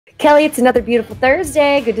Kelly, it's another beautiful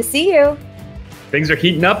Thursday. Good to see you. Things are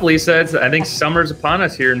heating up, Lisa. I think summer's upon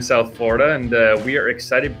us here in South Florida, and we are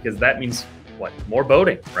excited because that means what? More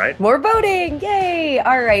boating, right? More boating. Yay.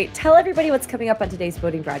 All right. Tell everybody what's coming up on today's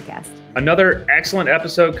boating broadcast. Another excellent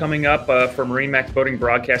episode coming up for MarineMax Boating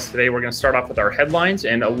Broadcast today. We're going to start off with our headlines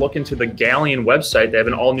and a look into the Galleon website. They have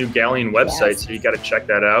an all-new Galleon website, so you got to check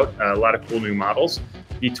that out. A lot of cool new models.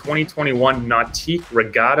 The 2021 Nautique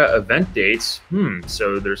Regatta event dates.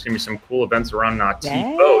 So there's going to be some cool events around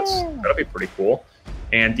Nautique boats. That'll be pretty cool.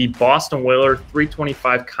 And the Boston Whaler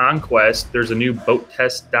 325 Conquest, there's a new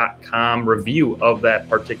boattest.com review of that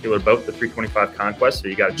particular boat, the 325 Conquest, so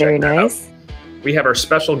you got to check that out. We have our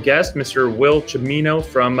special guest, Mr. Will Cimino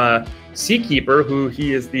from Seakeeper, who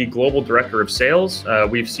he is the Global Director of Sales.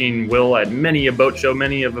 We've seen Will at many a boat show,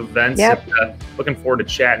 many of events. Yep. Looking forward to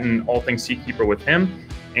chatting all things Seakeeper with him.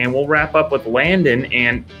 And we'll wrap up with Landon,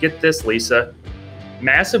 and get this, Lisa.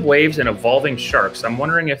 Massive waves and evolving sharks. I'm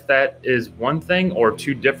wondering if that is one thing or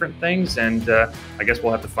two different things, and I guess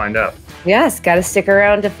we'll have to find out. Yes, got to stick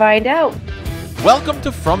around to find out. Welcome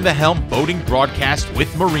to From the Helm Boating Broadcast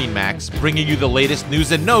with MarineMax, bringing you the latest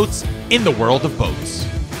news and notes in the world of boats.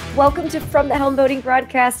 Welcome to From the Helm Boating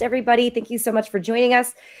Broadcast, everybody. Thank you so much for joining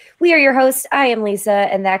us. We are your hosts. I am Lisa,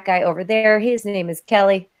 and that guy over there, his name is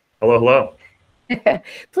Kelly. Hello, hello.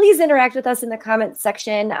 Please interact with us in the comments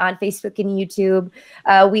section on Facebook and YouTube.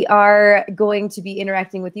 We are going to be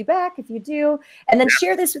interacting with you back if you do. And then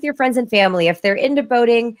share this with your friends and family. If they're into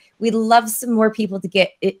boating, we'd love some more people to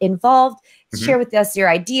get involved. Share with us your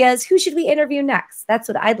ideas. Who should we interview next? That's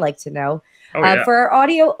what I'd like to know. For our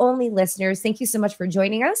audio-only listeners, thank you so much for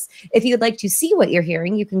joining us. If you'd like to see what you're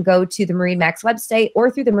hearing, you can go to the MarineMax website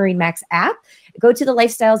or through the MarineMax app. Go to the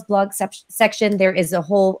Lifestyles blog section. There is a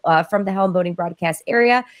whole From the Helm Boating Broadcast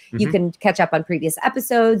area. You can catch up on previous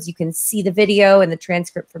episodes. You can see the video and the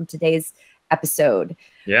transcript from today's episode.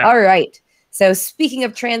 Yeah. All right. So speaking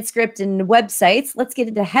of transcript and websites, let's get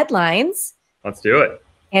into headlines. Let's do it.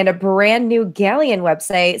 And a brand new Galleon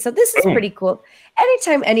website. So this is pretty cool.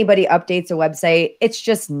 Anytime anybody updates a website, it's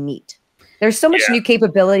just neat. There's so much new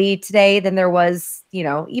capability today than there was,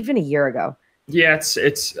 even a year ago. Yeah,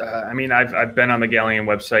 it's. I mean, I've been on the Galleon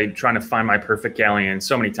website trying to find my perfect Galleon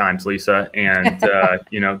so many times, Lisa. And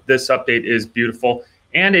this update is beautiful.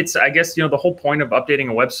 And it's, I guess, the whole point of updating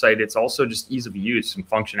a website, it's also just ease of use and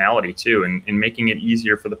functionality too, and making it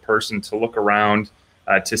easier for the person to look around.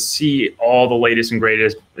 To see all the latest and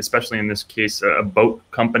greatest, especially in this case, a boat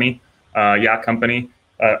company, yacht company,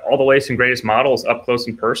 all the latest and greatest models up close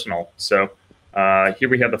and personal. So here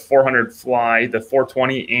we have the 400 Fly, the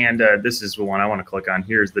 420, and this is the one I want to click on.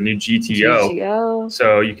 Here's the new GTO.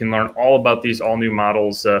 So you can learn all about these all new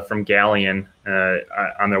models from Galleon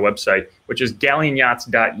on their website, which is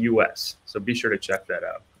galleonyachts.us. So be sure to check that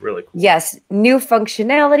out. Really cool. Yes, new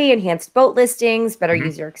functionality, enhanced boat listings, better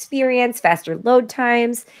user experience, faster load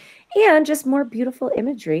times, and just more beautiful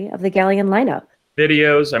imagery of the Galleon lineup.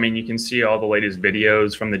 Videos. I mean, you can see all the latest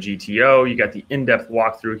videos from the GTO. You got the in-depth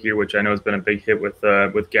walkthrough here, which I know has been a big hit with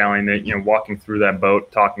Galleon. That walking through that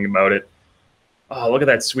boat, talking about it. Oh, look at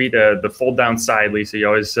that sweet the fold down side, Lisa. You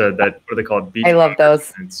always said that. What do they call it? Beach. I love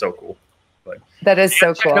those. It's so cool. But that is so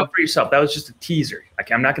cool. Check it out for yourself. That was just a teaser.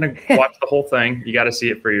 I'm not going to watch the whole thing. You got to see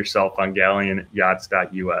it for yourself on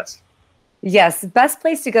galleonyachts.us. Yes, best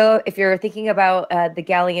place to go if you're thinking about the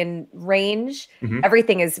Galleon range.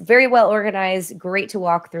 Everything is very well organized, great to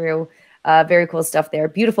walk through. Very cool stuff there.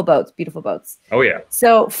 Beautiful boats, beautiful boats. Oh, yeah.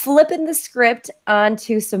 So flipping the script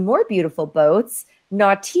onto some more beautiful boats,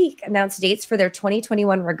 Nautique announced dates for their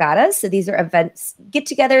 2021 regattas. So these are events,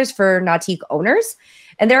 get-togethers for Nautique owners.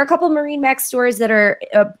 And there are a couple MarineMax stores that are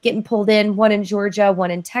getting pulled in, one in Georgia, one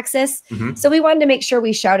in Texas. So we wanted to make sure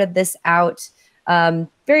we shouted this out.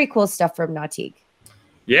 Very cool stuff from Nautique.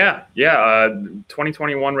 Yeah.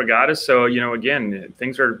 2021 regattas. So, again,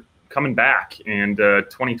 things are coming back. And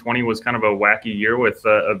 2020 was kind of a wacky year with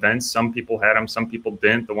events. Some people had them, some people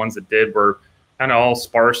didn't. The ones that did were kind of all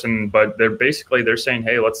sparse, but they're saying,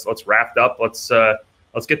 hey, let's wrap up.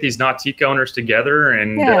 Let's get these Nautique owners together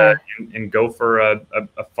and go for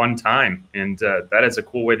a fun time. And that is a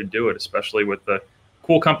cool way to do it, especially with a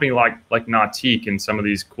cool company like Nautique in some of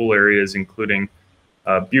these cool areas, including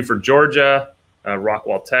Beaufort, Georgia,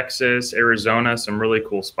 Rockwall, Texas, Arizona, some really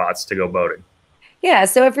cool spots to go boating. Yeah,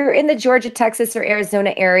 so if you're in the Georgia, Texas, or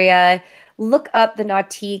Arizona area, look up the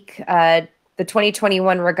Nautique, the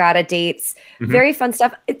 2021 regatta dates. Very fun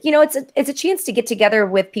stuff. It's a chance to get together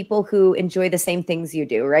with people who enjoy the same things you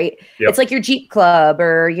do, right? It's like your Jeep club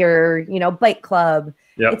or your, bike club.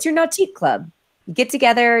 It's your Nautique club. You get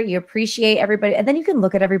together, you appreciate everybody, and then you can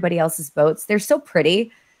look at everybody else's boats. They're so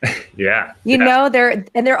pretty. Yeah. You know,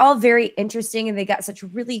 they're all very interesting, and they got such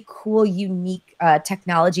really cool, unique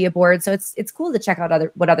technology aboard. So it's cool to check out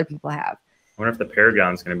what other people have. I wonder if the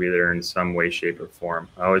Paragon's going to be there in some way, shape, or form.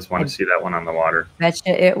 I always want to see that one on the water.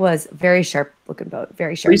 It was very sharp looking boat.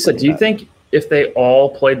 Very sharp. Lisa, do you think if they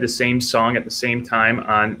all played the same song at the same time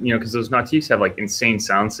on, because those nautiques have like insane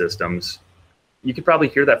sound systems, you could probably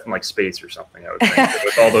hear that from like space or something, I would think,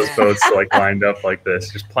 with all those boats like lined up like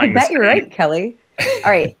this, just playing. I bet you're right, Kelly.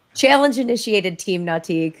 All right, challenge initiated, Team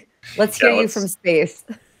Nautique. Let's hear you from space.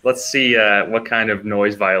 Let's see what kind of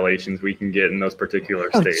noise violations we can get in those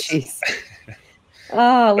particular states.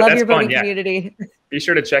 Oh, love your boating community. Be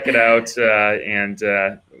sure to check it out. And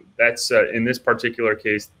that's in this particular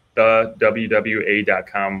case, the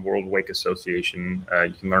WWA.com World Wake Association.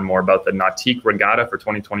 You can learn more about the Nautique Regatta for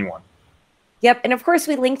 2021. Yep. And of course,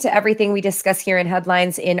 we link to everything we discuss here in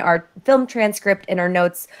headlines in our film transcript and our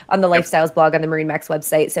notes on the Lifestyles blog on the MarineMax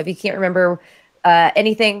website. So if you can't remember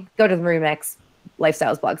anything, go to the MarineMax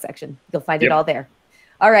Lifestyles blog section. You'll find it all there.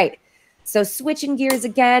 All right. So switching gears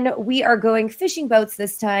again, we are going fishing boats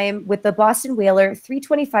this time with the Boston Whaler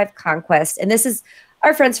 325 Conquest. And this is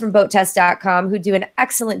our friends from BoatTest.com who do an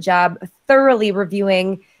excellent job thoroughly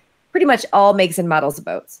reviewing pretty much all makes and models of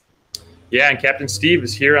boats. Yeah, and Captain Steve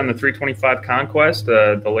is here on the 325 Conquest,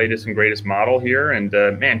 the latest and greatest model here. And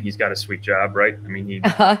man, he's got a sweet job, right? I mean, he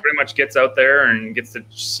pretty much gets out there and gets to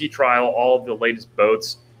sea trial all of the latest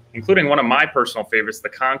boats, including one of my personal favorites, the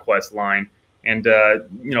Conquest line. And, I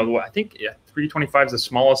think 325 is the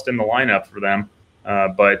smallest in the lineup for them,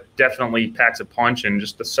 but definitely packs a punch and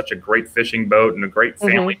just such a great fishing boat and a great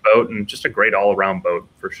family boat and just a great all-around boat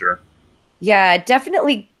for sure. Yeah,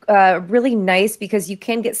 definitely really nice because you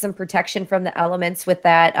can get some protection from the elements with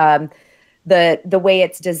that, the way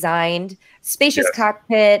it's designed. Spacious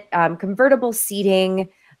cockpit, convertible seating,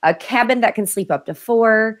 a cabin that can sleep up to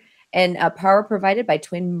 4, and power provided by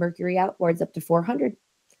twin Mercury outboards up to 400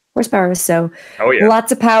 horsepower. So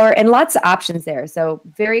lots of power and lots of options there. So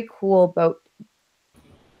very cool boat.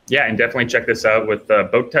 Yeah, and definitely check this out with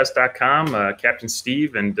BoatTest.com, Captain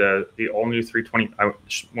Steve, and the all-new 320, I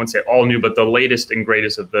wouldn't say all-new, but the latest and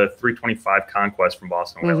greatest of the 325 Conquest from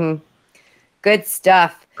Boston Whaler. Good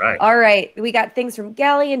stuff. Right. All right, we got things from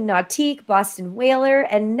Galleon, Nautique, Boston Whaler,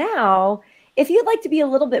 and now, if you'd like to be a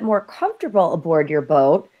little bit more comfortable aboard your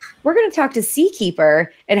boat, we're going to talk to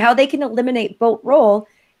Seakeeper and how they can eliminate boat roll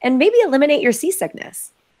and maybe eliminate your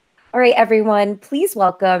seasickness. All right, everyone, please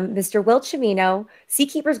welcome Mr. Will Cimino,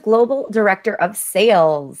 Seakeeper's Global Director of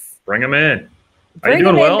Sales. Bring him in. How you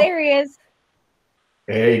doing, Will? There he is.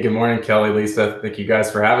 Hey, good morning, Kelly, Lisa. Thank you guys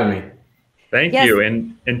for having me. Thank you.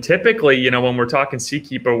 And typically, when we're talking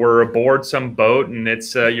Seakeeper, we're aboard some boat and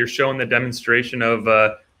it's you're showing the demonstration of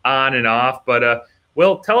on and off. But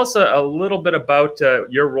Will, tell us a little bit about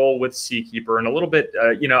your role with Seakeeper and a little bit,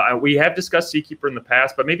 we have discussed Seakeeper in the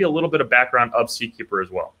past, but maybe a little bit of background of Seakeeper as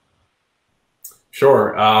well.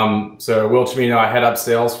 Sure. So Will Cimino, I head up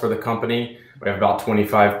sales for the company. We have about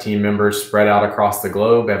 25 team members spread out across the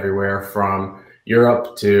globe, everywhere from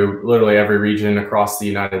Europe to literally every region across the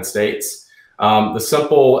United States. The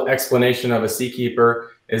simple explanation of a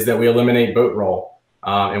Seakeeper is that we eliminate boat roll.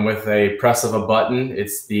 And with a press of a button,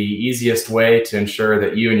 it's the easiest way to ensure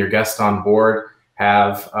that you and your guests on board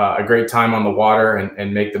have a great time on the water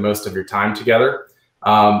and make the most of your time together.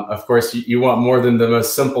 Of course, you want more than the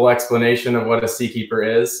most simple explanation of what a Seakeeper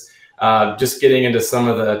is. Just getting into some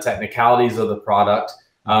of the technicalities of the product,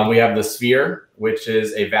 we have the sphere, which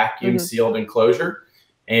is a vacuum sealed enclosure.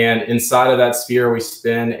 And inside of that sphere, we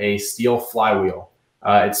spin a steel flywheel.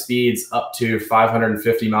 It speeds up to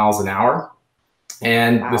 550 miles an hour.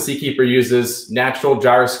 And the Seakeeper uses natural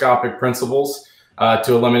gyroscopic principles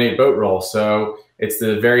to eliminate boat roll. So it's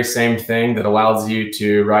the very same thing that allows you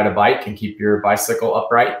to ride a bike and keep your bicycle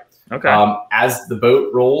upright. Okay. As the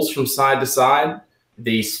boat rolls from side to side,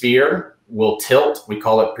 the sphere will tilt, we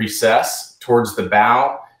call it precess, towards the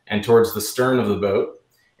bow and towards the stern of the boat.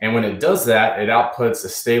 And when it does that, it outputs a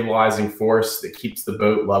stabilizing force that keeps the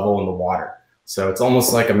boat level in the water. So it's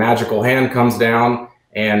almost like a magical hand comes down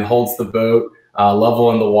and holds the boat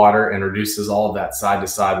level in the water and reduces all of that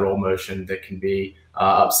side-to-side roll motion that can be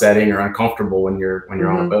upsetting or uncomfortable when you're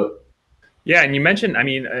on a boat. Yeah, and you mentioned, I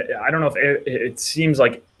mean, I don't know if it seems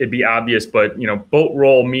like it'd be obvious, but boat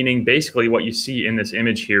roll meaning basically what you see in this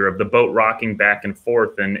image here of the boat rocking back and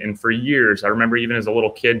forth. And for years, I remember even as a little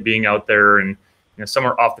kid being out there and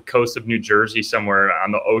somewhere off the coast of New Jersey, somewhere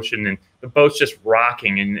on the ocean, and the boat's just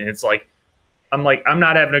rocking, and it's like, I'm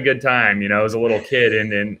not having a good time, as a little kid,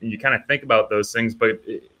 and you kind of think about those things, but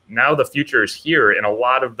now the future is here, and a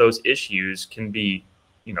lot of those issues can be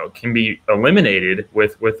can be eliminated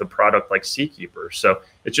with a product like Seakeeper. So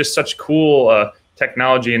it's just such cool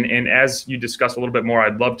technology. And as you discuss a little bit more,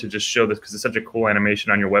 I'd love to just show this because it's such a cool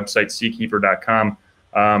animation on your website, seakeeper.com,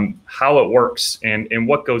 how it works and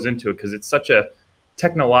what goes into it, because it's such a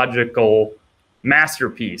technological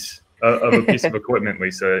masterpiece of a piece of equipment,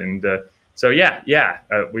 Lisa. And so,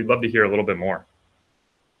 we'd love to hear a little bit more.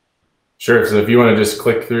 Sure. So if you want to just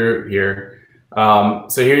click through here.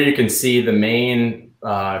 So here you can see the main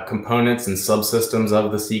components and subsystems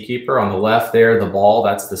of the Seakeeper. On the left there, the ball,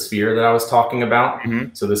 that's the sphere that I was talking about.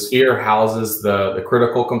 So the sphere houses the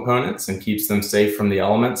critical components and keeps them safe from the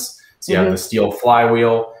elements. So you have the steel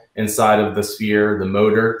flywheel inside of the sphere, the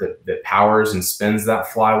motor that powers and spins that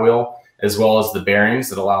flywheel, as well as the bearings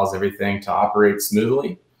that allows everything to operate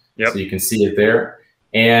smoothly. So you can see it there.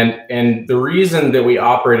 And the reason that we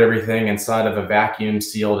operate everything inside of a vacuum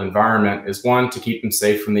sealed environment is, one, to keep them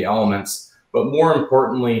safe from the elements, but more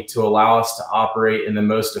importantly, to allow us to operate in the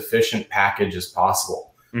most efficient package as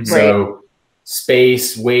possible. So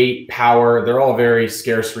space, weight, power, they're all very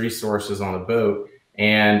scarce resources on a boat.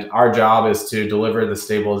 And our job is to deliver the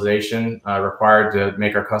stabilization required to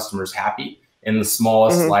make our customers happy in the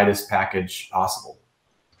smallest, lightest package possible.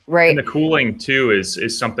 And the cooling too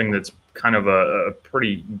is something that's kind of a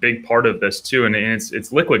pretty big part of this too. And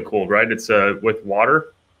it's liquid cooled, right? It's with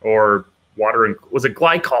water and was it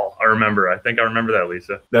glycol? I think I remember that,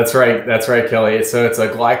 Lisa. That's right. That's right, Kelly. So it's a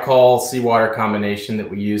glycol seawater combination that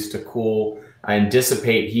we use to cool and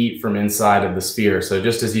dissipate heat from inside of the sphere. So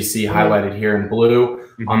just as you see highlighted here in blue,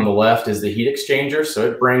 on the left is the heat exchanger.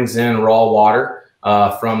 So it brings in raw water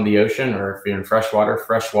from the ocean, or if you're in fresh water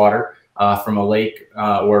from a lake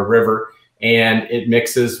or a river, and it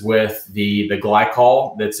mixes with the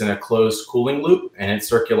glycol that's in a closed cooling loop, and it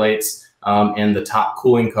circulates in the top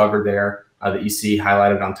cooling cover there that you see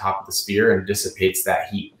highlighted on top of the sphere, and dissipates that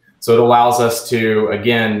heat. So it allows us to,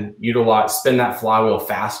 again, spin that flywheel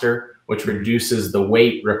faster, which reduces the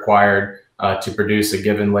weight required to produce a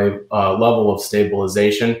given level of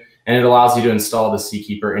stabilization. And it allows you to install the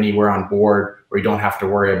Seakeeper anywhere on board where you don't have to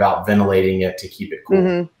worry about ventilating it to keep it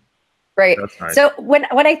cool. Right. Nice. So when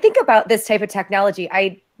I think about this type of technology,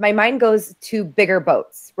 my mind goes to bigger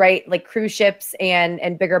boats, right? Like cruise ships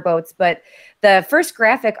and bigger boats. But the first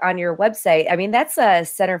graphic on your website, I mean, that's a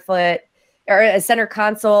center foot or a center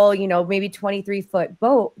console, maybe 23-foot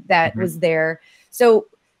boat that was there. So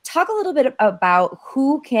talk a little bit about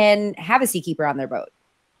who can have a Seakeeper on their boat.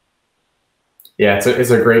 Yeah, it's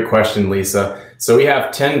a great question, Lisa. So we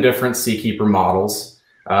have 10 different Seakeeper models.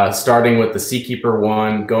 Starting with the Seakeeper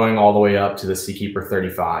 1, going all the way up to the Seakeeper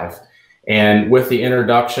 35. And with the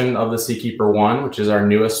introduction of the Seakeeper 1, which is our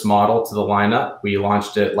newest model to the lineup, we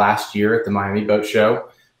launched it last year at the Miami Boat Show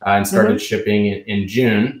and started shipping in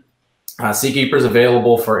June. Seakeeper is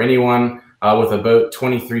available for anyone with a boat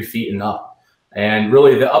 23 feet and up. And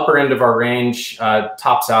really the upper end of our range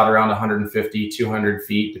tops out around 150, 200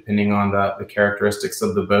 feet, depending on the characteristics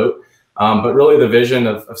of the boat. But really the vision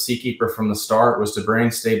of Seakeeper from the start was to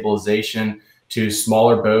bring stabilization to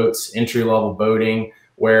smaller boats, entry-level boating,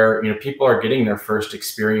 where people are getting their first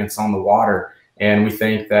experience on the water. And we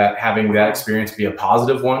think that having that experience be a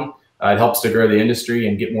positive one, it helps to grow the industry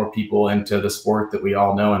and get more people into the sport that we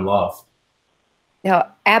all know and love. No,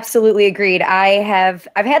 absolutely agreed. I've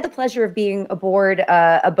had the pleasure of being aboard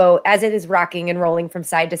a boat as it is rocking and rolling from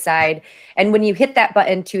side to side. And when you hit that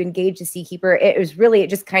button to engage the Seakeeper, it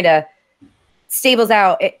just kind of stables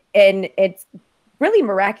out, and it's really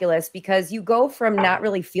miraculous because you go from not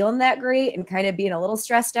really feeling that great and kind of being a little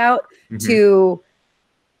stressed out to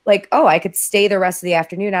like, oh, I could stay the rest of the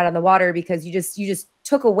afternoon out on the water because you just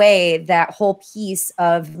took away that whole piece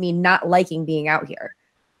of me not liking being out here.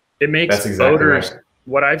 It makes boaters,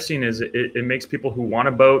 what I've seen is it makes people who want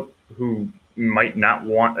a boat, who might not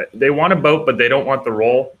want, they want a boat, but they don't want the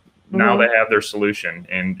roll. Now they have their solution.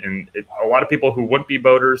 And a lot of people who wouldn't be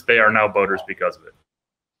boaters, they are now boaters because of it.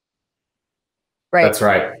 Right. That's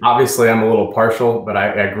right. Obviously, I'm a little partial, but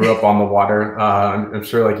I grew up on the water. I'm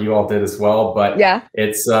sure like you all did as well. But yeah,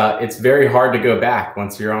 it's very hard to go back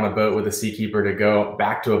once you're on a boat with a Seakeeper, to go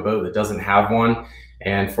back to a boat that doesn't have one.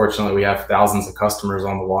 And fortunately, we have thousands of customers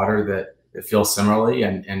on the water that feel similarly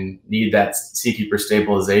and need that Seakeeper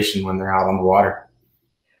stabilization when they're out on the water.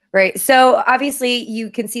 Right. So obviously you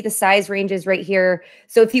can see the size ranges right here.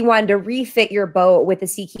 So if you wanted to refit your boat with a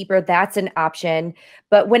Seakeeper, that's an option.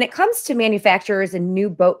 But when it comes to manufacturers and new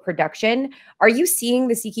boat production, are you seeing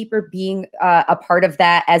the Seakeeper being a part of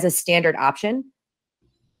that as a standard option?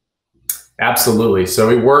 Absolutely. So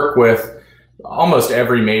we work with almost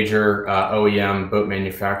every major OEM boat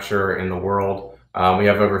manufacturer in the world We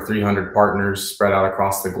have over 300 partners spread out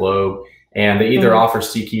across the globe, and they either offer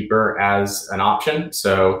Seakeeper as an option.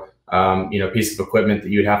 So, piece of equipment that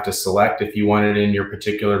you'd have to select if you wanted it in your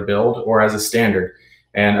particular build, or as a standard.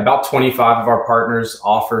 And about 25 of our partners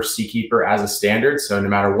offer Seakeeper as a standard. So no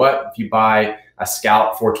matter what, if you buy a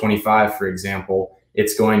Scout 425, for example,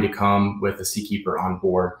 it's going to come with a Seakeeper on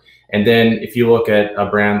board. And then if you look at a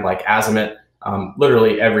brand like Azimuth,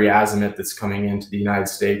 literally every Azimuth that's coming into the United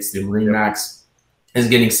States, the MarineMax, is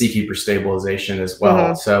getting Seakeeper stabilization as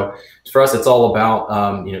well. So for us, it's all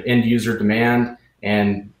about end user demand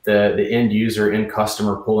and the end user, end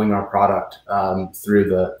customer pulling our product through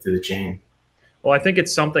the chain. Well, I think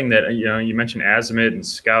it's something that, you mentioned Azimuth and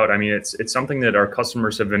Scout. I mean, it's something that our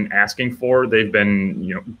customers have been asking for. They've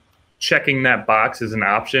been, checking that box as an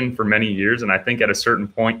option for many years. And I think at a certain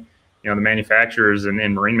point, the manufacturers and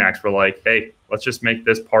MarineMax were like, hey, let's just make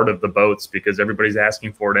this part of the boats because everybody's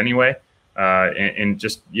asking for it anyway. Having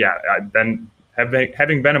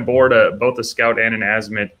been aboard both a Scout and an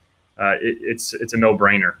Azimuth, it's a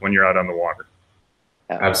no-brainer when you're out on the water.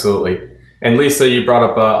 Absolutely. And Lisa, you brought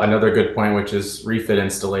up another good point, which is refit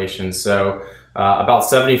installation. So about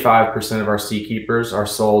 75% of our Seakeepers are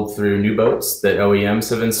sold through new boats that OEMs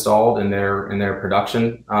have installed in their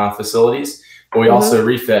production facilities. But we also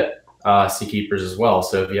refit Seakeepers as well.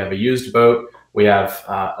 So if you have a used boat, we have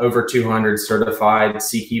over 200 certified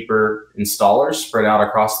Seakeeper installers spread out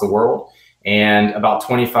across the world. And about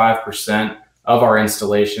 25% of our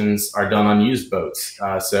installations are done on used boats.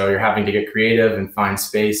 So you're having to get creative and find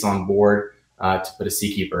space on board to put a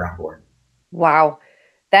Seakeeper on board. Wow.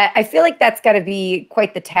 I feel like that's got to be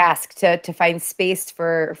quite the task to find space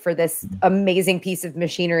for this amazing piece of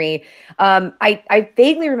machinery. I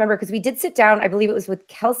vaguely remember because we did sit down, I believe it was with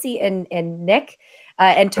Kelsey and Nick,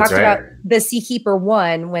 and talked about the Seakeeper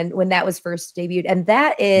 1 when that was first debuted. And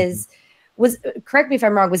that was, correct me if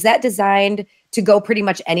I'm wrong, was that designed to go pretty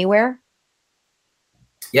much anywhere?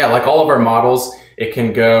 Yeah, like all of our models, it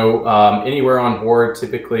can go anywhere on board.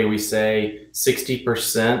 Typically, we say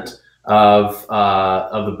 60% of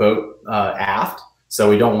the boat aft, so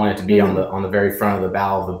we don't want it to be on the very front of the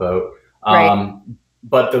bow of the boat.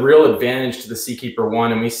 But the real advantage to the Seakeeper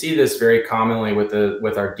 1, and we see this very commonly with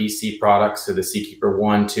our DC products, so the Seakeeper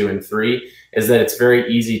 1, 2, and 3, is that it's very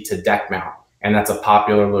easy to deck mount, and that's a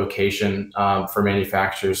popular location for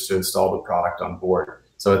manufacturers to install the product on board.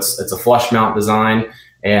 So it's a flush mount design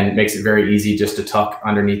and makes it very easy just to tuck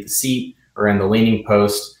underneath the seat or in the leaning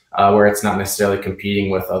post, where it's not necessarily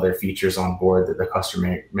competing with other features on board that the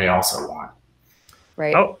customer may also want.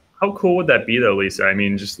 Right. How cool would that be though, Lisa? I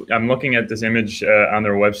mean, I'm looking at this image on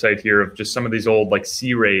their website here of just some of these old like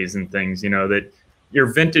Sea Rays and things, that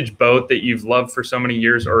your vintage boat that you've loved for so many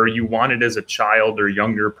years, or you wanted as a child or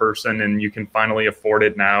younger person, and you can finally afford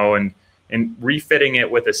it now, and refitting it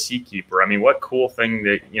with a Seakeeper. I mean, what cool thing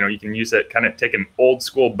that, you can use that, kind of take an old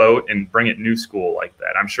school boat and bring it new school like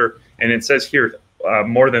that. I'm sure. And it says here,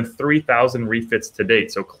 more than 3,000 refits to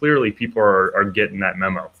date. So clearly people are getting that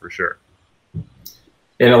memo for sure.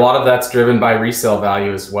 And a lot of that's driven by resale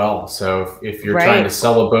value as well. So if you're trying to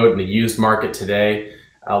sell a boat in the used market today,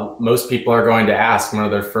 most people are going to ask one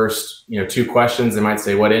of their first, 2 questions. They might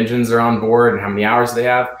say what engines are on board and how many hours they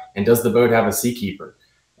have, and does the boat have a Seakeeper?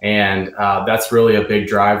 And that's really a big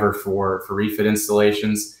driver for refit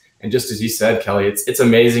installations. And just as you said, Kelly, it's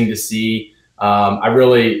amazing to see. I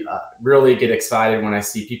really get excited when I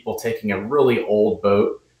see people taking a really old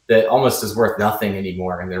boat that almost is worth nothing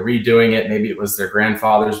anymore, and they're redoing it. Maybe it was their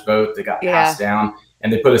grandfather's boat that got passed down,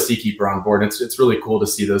 and they put a Seakeeper on board. It's really cool to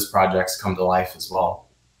see those projects come to life as well.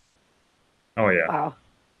 Oh yeah. Wow.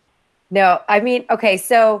 No, I mean, okay.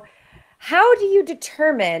 So how do you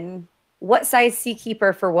determine what size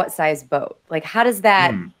Seakeeper for what size boat? Like, how does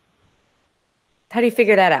that, how do you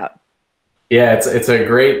figure that out? Yeah, it's a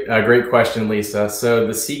great question, Lisa. So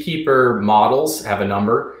the Seakeeper models have a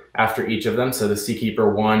number after each of them. So the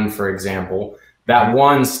Seakeeper 1, for example, that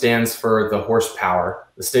 1 stands for the horsepower,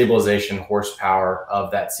 the stabilization horsepower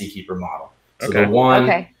of that Seakeeper model. So the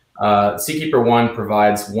 1, Seakeeper 1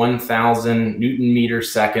 provides 1,000 Newton-meter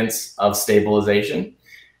seconds of stabilization.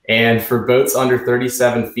 And for boats under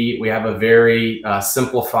 37 feet, we have a very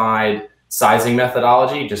simplified sizing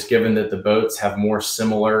methodology, just given that the boats have more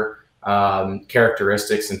similar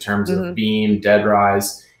characteristics in terms of beam, dead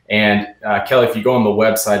rise. And Kelly, if you go on the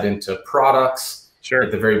website into products,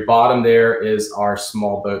 at the very bottom there is our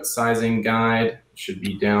small boat sizing guide. It should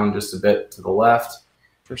be down just a bit to the left.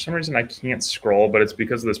 For some reason, I can't scroll, but it's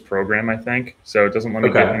because of this program, I think. So it doesn't let me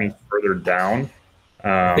get any further down.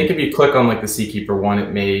 I think if you click on like the Seakeeper 1,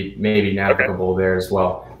 it may be navigable there as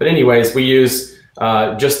well. But anyways, we use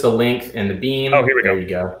just the length and the beam. Oh, here we go. There you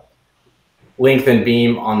go. Length and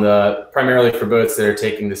beam on the, primarily for boats that are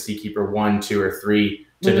taking the Seakeeper 1, 2, or 3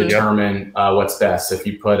 to determine what's best. So if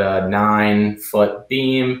you put a 9-foot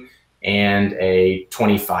beam and a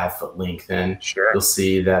 25-foot length, then you'll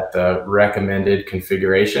see that the recommended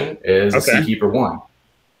configuration is a Seakeeper 1.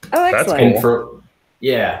 Oh, excellent. And for,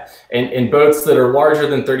 and boats that are larger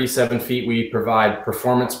than 37 feet, we provide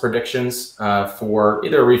performance predictions for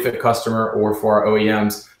either a refit customer or for our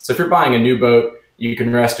OEMs. So if you're buying a new boat, you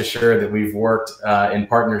can rest assured that we've worked in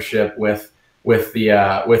partnership with your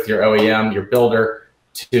OEM, your builder,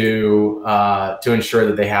 to ensure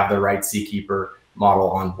that they have the right Seakeeper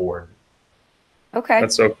model on board. Okay,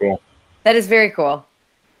 that's so cool. That is very cool.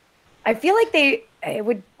 I feel like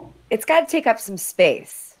it's got to take up some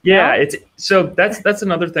space. Yeah, so that's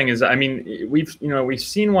another thing is, I mean, we've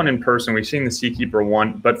seen one in person, we've seen the Seakeeper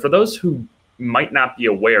 1, but for those who might not be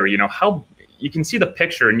aware, how you can see the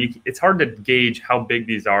picture and it's hard to gauge how big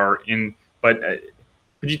these are but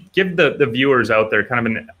could you give the viewers out there kind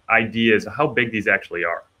of an idea as to how big these actually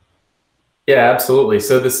are? Yeah, absolutely.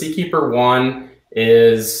 So the Seakeeper 1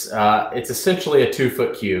 is, it's essentially a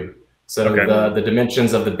 2-foot cube. So the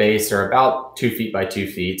dimensions of the base are about 2 feet by 2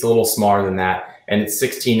 feet. It's a little smaller than that, and it's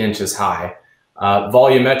 16 inches high.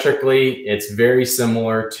 Volumetrically, it's very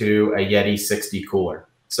similar to a Yeti 60 cooler.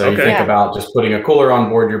 So you think about just putting a cooler on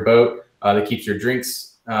board your boat that keeps your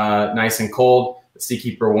drinks nice and cold. The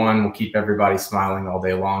Seakeeper 1 will keep everybody smiling all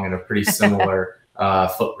day long in a pretty similar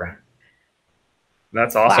footprint.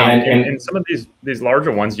 That's awesome. Wow. And some of these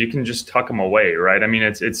larger ones, you can just tuck them away, right? I mean,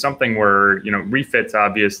 it's something where, refits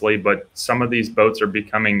obviously, but some of these boats are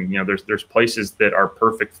becoming, there's places that are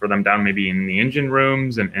perfect for them down maybe in the engine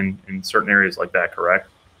rooms and in certain areas like that, correct?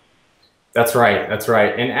 That's right. That's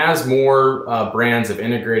right. And as more brands have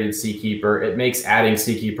integrated Seakeeper, it makes adding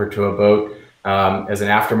Seakeeper to a boat as an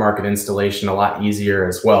aftermarket installation a lot easier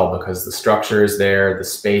as well, because the structure is there, the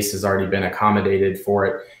space has already been accommodated for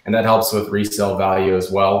it, and that helps with resale value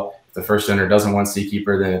as well. If the first owner doesn't want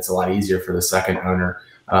Seakeeper, then it's a lot easier for the second owner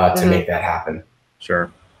to make that happen. Sure.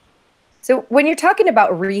 So when you're talking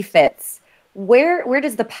about refits, where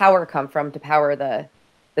does the power come from to power the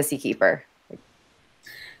Seakeeper?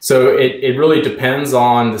 So it really depends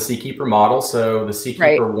on the Seakeeper model. So the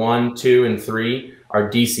Seakeeper 1, 2, and 3 are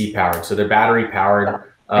DC powered. So they're battery powered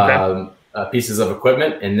pieces of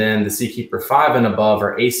equipment. And then the Seakeeper 5 and above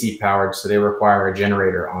are AC powered. So they require a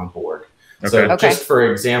generator on board. So just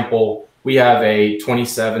for example, we have a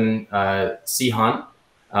 27 Sea Hunt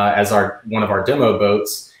as one of our demo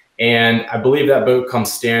boats. And I believe that boat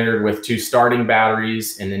comes standard with 2 starting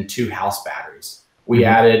batteries and then 2 house batteries. We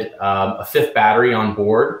added a 5th battery on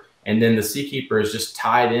board, and then the Seakeeper is just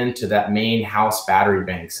tied into that main house battery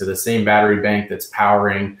bank. So the same battery bank that's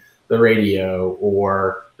powering the radio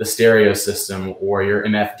or the stereo system or your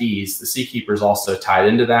MFDs, the Seakeeper is also tied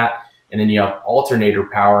into that. And then you have alternator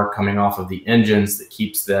power coming off of the engines that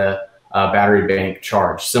keeps the battery bank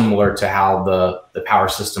charged, similar to how the power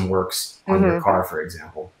system works on your car, for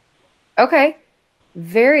example. Okay.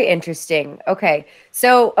 Very interesting. Okay.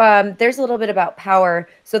 So there's a little bit about power.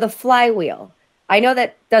 So the flywheel, I know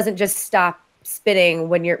that doesn't just stop spinning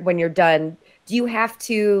when you're done. Do you have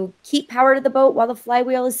to keep power to the boat while the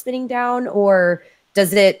flywheel is spinning down, or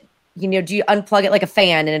does it, do you unplug it like a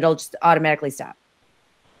fan and it'll just automatically stop?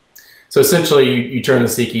 So essentially you turn the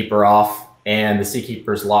Seakeeper off and the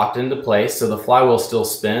Seakeeper is locked into place. So the flywheel still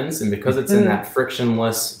spins, and because it's in that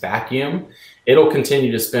frictionless vacuum, it'll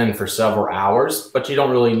continue to spin for several hours, but you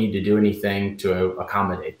don't really need to do anything to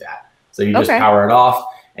accommodate that. So you just power it off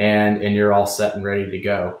and you're all set and ready to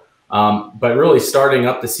go. But really starting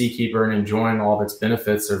up the Seakeeper and enjoying all of its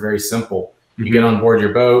benefits are very simple. You get on board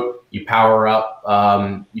your boat, you power up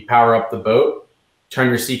the boat, turn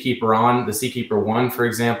your Seakeeper on. The Seakeeper 1, for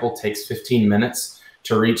example, takes 15 minutes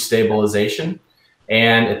to reach stabilization.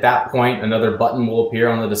 And at that point, another button will appear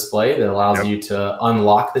on the display that allows you to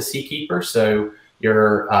unlock the Seakeeper. So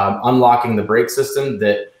you're unlocking the brake system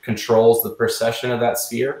that controls the precession of that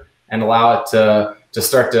sphere and allow it to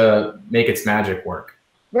start to make its magic work.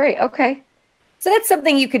 Right. Okay. So that's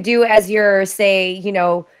something you could do as you're, say,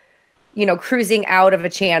 cruising out of a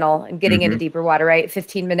channel and getting into deeper water, right?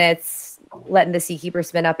 15 minutes, letting the Seakeeper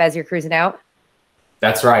spin up as you're cruising out.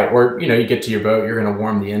 That's right. Or, you get to your boat, you're going to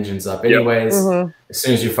warm the engines up anyways. As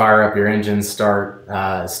soon as you fire up your engines, start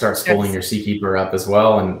spooling your Seakeeper up as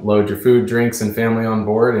well, and load your food, drinks, and family on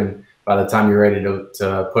board. And by the time you're ready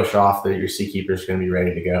to push off, your Seakeeper is going to be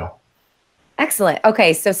ready to go. Excellent.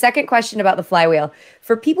 Okay. So second question about the flywheel.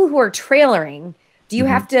 For people who are trailering, do you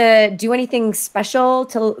have to do anything special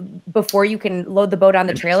before you can load the boat on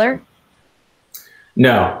the trailer?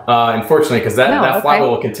 No, unfortunately, because that fly okay.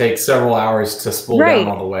 wheel can take several hours to spool Right. down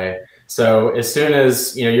all the way. So as soon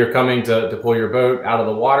as you're coming to pull your boat out of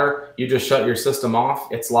the water, you just shut your system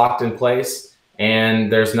off. It's locked in place,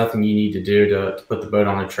 and there's nothing you need to do to put the boat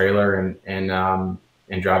on a trailer and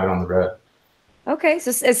drive it on the road. Okay, so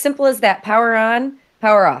as simple as that: power on,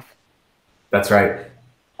 power off. That's right.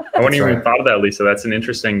 I wouldn't even thought of that, Lisa. That's an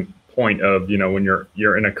interesting point of, when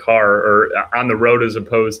you're in a car or on the road as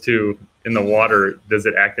opposed to in the water, does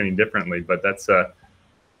it act any differently? But that's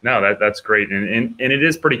no, that's great. And it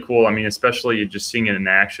is pretty cool. I mean, especially just seeing it in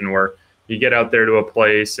action where you get out there to a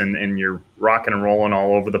place and you're rocking and rolling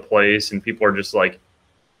all over the place and people are just like,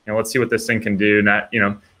 let's see what this thing can do. Not,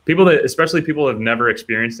 especially people that have never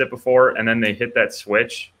experienced it before, and then they hit that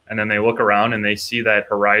switch and then they look around and they see that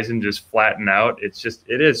horizon just flatten out. It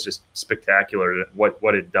is just spectacular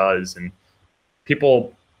what it does. And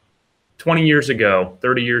people 20 years ago,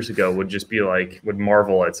 30 years ago would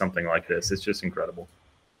marvel at something like this. It's just incredible.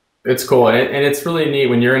 It's cool. And it's really neat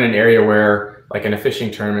when you're in an area where, like in a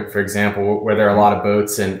fishing tournament, for example, where there are a lot of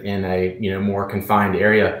boats in a more confined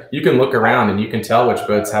area, you can look around and you can tell which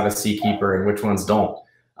boats have a Seakeeper and which ones don't.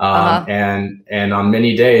 And on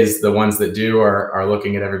many days, the ones that do are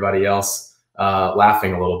looking at everybody else,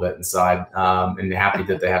 laughing a little bit inside, and happy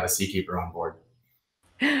that they have a Seakeeper on board.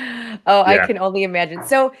 Oh, Yeah. I can only imagine.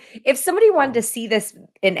 So if somebody wanted to see this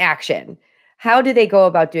in action, how do they go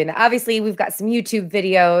about doing that? Obviously, we've got some YouTube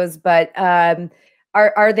videos, but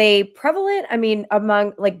are they prevalent? I mean,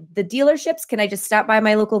 among like the dealerships, can I just stop by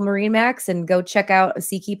my local MarineMax and go check out a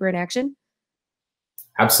Seakeeper in action?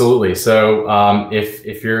 Absolutely. So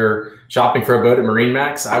if you're shopping for a boat at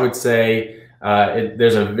MarineMax, I would say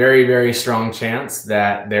there's a very, very strong chance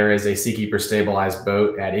that there is a Seakeeper stabilized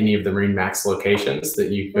boat at any of the MarineMax locations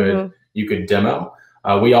that you could demo.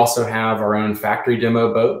 We also have our own factory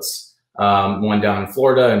demo boats. One down in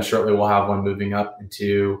Florida, and shortly we'll have one moving up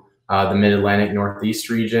into the Mid-Atlantic Northeast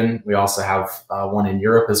region. We also have one in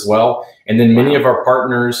Europe as well. And then many of our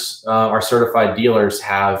partners, our certified dealers,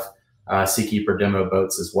 have Seakeeper demo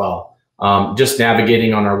boats as well. Just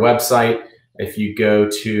navigating on our website, if you go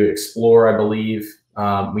to Explore, I believe,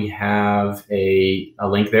 we have a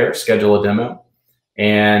link there, schedule a demo.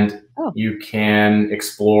 And you can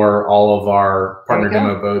explore all of our partner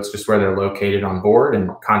demo boats, just where they're located on board, and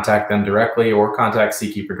contact them directly or contact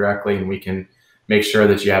Seakeeper directly, and we can make sure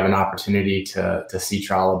that you have an opportunity to see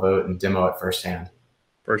trial a boat and demo it firsthand.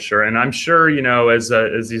 For sure. And I'm sure, as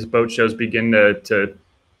these boat shows begin to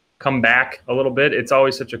come back a little bit, it's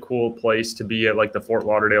always such a cool place to be at, like the Fort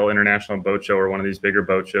Lauderdale International Boat Show or one of these bigger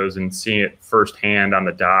boat shows, and seeing it firsthand on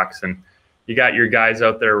the docks. And you got your guys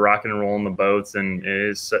out there rocking and rolling the boats, and it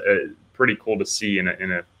is pretty cool to see in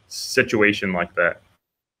a situation like that.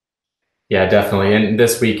 Yeah, definitely. And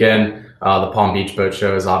this weekend, the Palm Beach Boat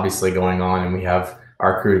Show is obviously going on, and we have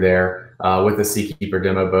our crew there with a Seakeeper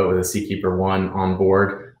demo boat with a Seakeeper 1 on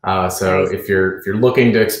board. So if you're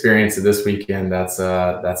looking to experience it this weekend, that's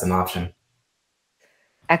an option.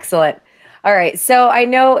 Excellent. All right. So I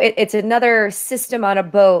know it's another system on a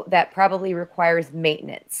boat that probably requires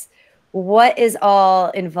maintenance. What is all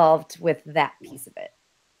involved with that piece of it?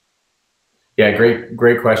 Yeah,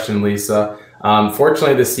 great question, Lisa.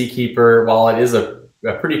 Fortunately, the Seakeeper, while it is a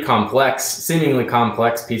pretty complex, seemingly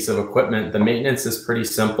complex piece of equipment, the maintenance is pretty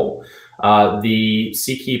simple. The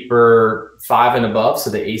Seakeeper 5 and above, so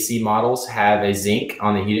the AC models, have a zinc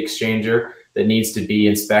on the heat exchanger that needs to be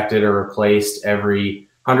inspected or replaced every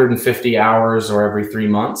 150 hours or every 3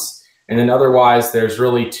 months. And then otherwise, there's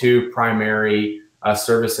really two primary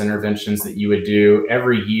service interventions that you would do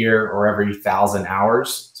every year or every 1,000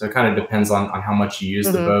 hours. So it kind of depends on how much you use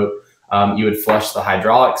the boat. You would flush the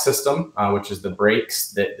hydraulic system, which is the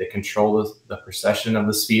brakes that control the precession of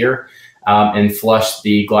the sphere, and flush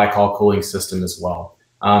the glycol cooling system as well.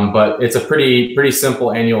 But it's a pretty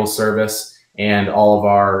simple annual service, and all of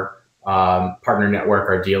our partner network,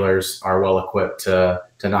 our dealers, are well equipped to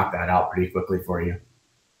knock that out pretty quickly for you.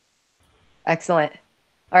 Excellent.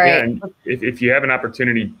 All right. Yeah, and if you have an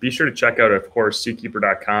opportunity, be sure to check out, of course,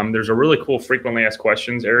 Seakeeper.com. There's a really cool frequently asked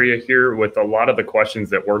questions area here with a lot of the questions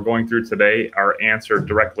that we're going through today are answered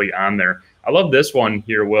directly on there. I love this one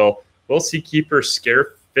here, Will. Will Seakeeper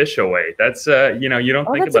scare fish away? That's, you don't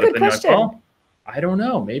think about it. Then you're like, oh, I don't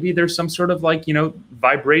know. Maybe there's some sort of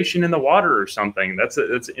vibration in the water or something. That's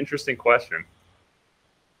an interesting question.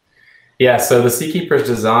 Yeah, so the Seakeeper is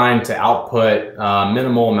designed to output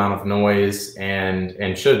minimal amount of noise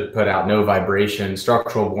and should put out no vibration,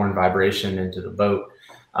 structural borne vibration into the boat.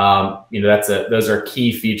 Those are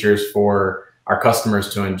key features for our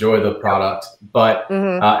customers to enjoy the product. But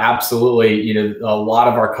absolutely, a lot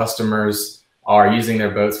of our customers are using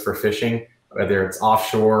their boats for fishing, whether it's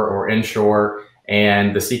offshore or inshore.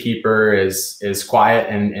 And the Seakeeper is quiet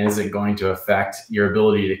and isn't going to affect your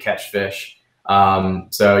ability to catch fish.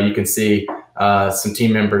 So you can see some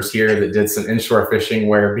team members here that did some inshore fishing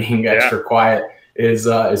where being extra quiet is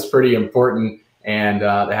pretty important. And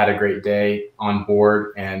they had a great day on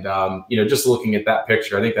board. And just looking at that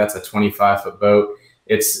picture, I think that's a 25-foot boat.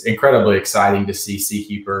 It's incredibly exciting to see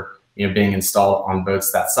Seakeeper being installed on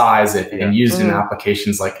boats that size and used in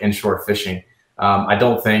applications like inshore fishing. I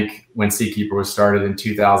don't think when Seakeeper was started in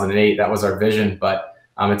 2008, that was our vision, but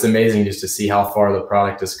it's amazing just to see how far the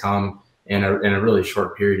product has come in a really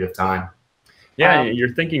short period of time. Yeah,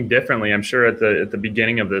 you're thinking differently. I'm sure at the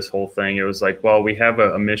beginning of this whole thing, it was like, well, we have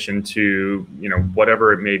a mission to,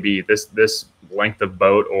 whatever it may be, this length of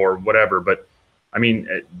boat or whatever. But I mean,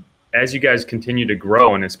 as you guys continue to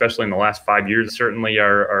grow, and especially in the last 5 years, certainly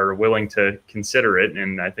are willing to consider it.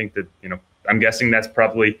 And I think that, I'm guessing that's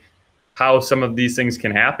probably how some of these things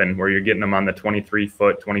can happen, where you're getting them on the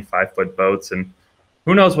 23-foot, 25-foot boats, and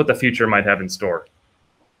who knows what the future might have in store.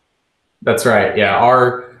 That's right. Yeah,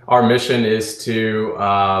 our mission is to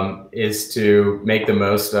make the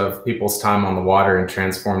most of people's time on the water and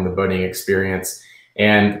transform the boating experience.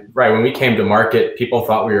 And right when we came to market, people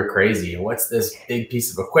thought we were crazy. What's this big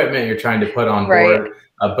piece of equipment you're trying to put on board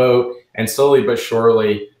a boat? And slowly but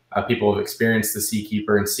surely, people have experienced the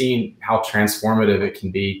Seakeeper and seen how transformative it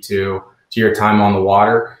can be to your time on the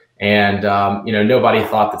water. And nobody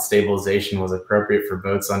thought that stabilization was appropriate for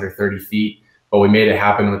boats under 30 feet, but we made it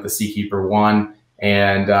happen with the Seakeeper 1.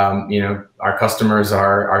 And our customers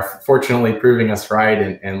are fortunately proving us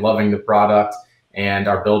right and loving the product. And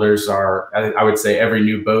our builders are, I would say, every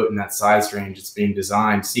new boat in that size range that's being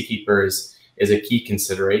designed, Seakeeper is a key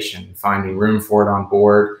consideration, finding room for it on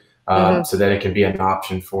board. So that it can be an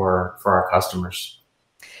option for our customers.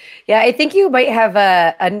 Yeah, I think you might have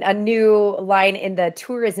a new line in the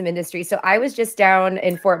tourism industry. So I was just down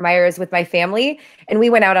in Fort Myers with my family, and we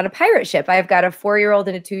went out on a pirate ship. I've got a 4-year-old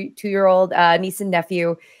and a two-year-old niece and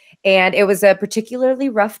nephew, and it was a particularly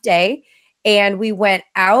rough day. And we went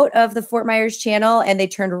out of the Fort Myers Channel, and they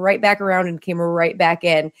turned right back around and came right back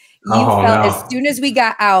in. As soon as we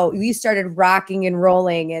got out, we started rocking and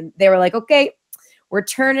rolling, and they were like, "Okay, we're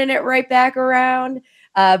turning it right back around."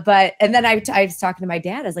 And then I was talking to my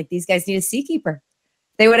dad. I was like, these guys need a Seakeeper.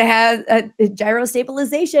 They would have had a gyro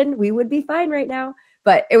stabilization. We would be fine right now.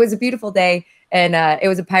 But it was a beautiful day, and it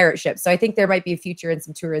was a pirate ship. So I think there might be a future in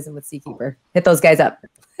some tourism with Seakeeper. Hit those guys up.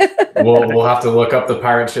 We'll have to look up the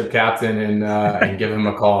pirate ship captain and give him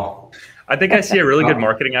a call. I think I see a really good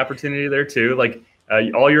marketing opportunity there too. Like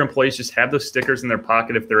all your employees just have those stickers in their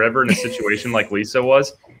pocket. If they're ever in a situation like Lisa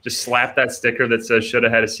was, just slap that sticker that says "should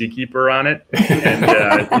have had a Seakeeper" on it, and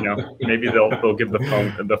maybe they'll give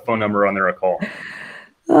the phone number on there a call.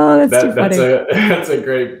 Oh, that's too funny. That's a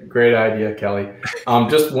great idea, Kelly.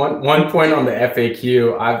 Just one point on the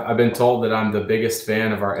FAQ. I've been told that I'm the biggest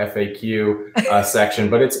fan of our FAQ section,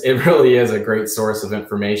 but it really is a great source of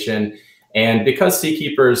information. And because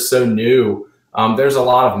Seakeeper is so new, there's a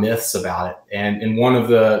lot of myths about it. And one of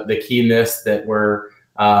the key myths that we're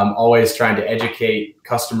always trying to educate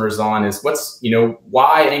customers on is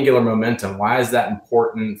why angular momentum? Why is that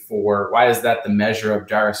important why is that the measure of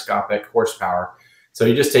gyroscopic horsepower? So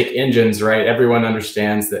you just take engines, right? Everyone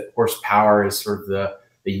understands that horsepower is sort of the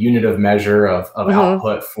unit of measure of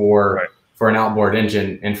output for an outboard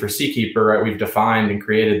engine. And for Seakeeper, right, we've defined and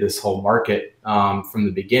created this whole market from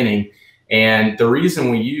the beginning. And the reason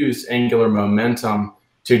we use angular momentum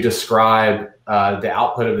to describe the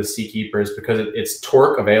output of the Seakeeper is because it's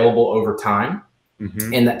torque available over time.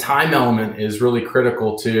 And that time element is really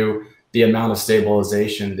critical to the amount of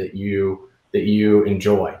stabilization that you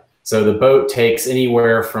enjoy. So the boat takes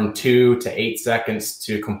anywhere from 2 to 8 seconds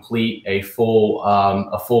to complete a full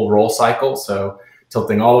roll cycle. So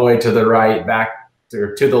tilting all the way to the right, back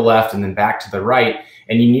to the left, and then back to the right.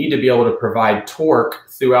 And you need to be able to provide torque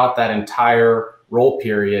throughout that entire roll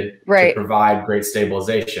period to provide great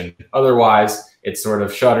stabilization. Otherwise, it sort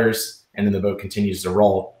of shutters and then the boat continues to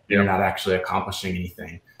roll. You're not actually accomplishing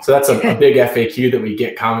anything. So that's a big FAQ that we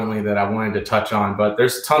get commonly that I wanted to touch on, but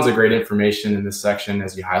there's tons of great information in this section,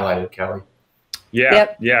 as you highlighted, Kelly. Yeah.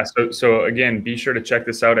 So again, be sure to check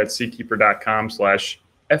this out at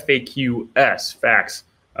seakeeper.com/FAQS facts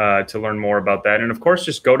to learn more about that. And of course,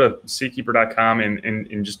 just go to seakeeper.com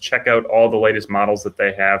and just check out all the latest models that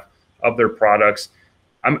they have of their products.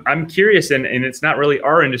 I'm curious, and it's not really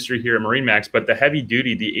our industry here at MarineMax, but the heavy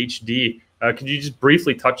duty, the HD, could you just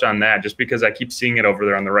briefly touch on that, just because I keep seeing it over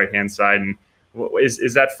there on the right-hand side? And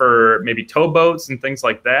is that for maybe towboats and things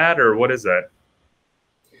like that, or what is that?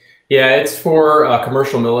 Yeah, it's for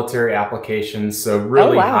commercial military applications, so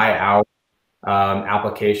really high hour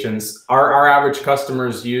applications. Our average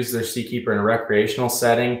customers use their Seakeeper in a recreational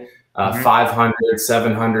setting, 500,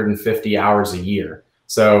 750 hours a year.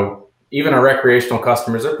 So even our recreational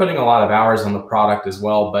customers are putting a lot of hours on the product as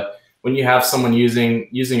well. But when you have someone using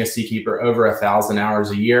a Seakeeper over 1,000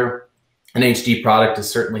 hours a year, an HD product is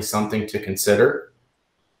certainly something to consider.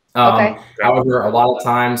 However, a lot of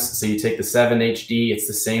times, so you take the 7 HD, it's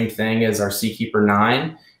the same thing as our Seakeeper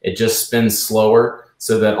 9. It just spins slower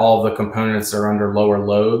so that all the components are under lower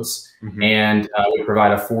loads. And we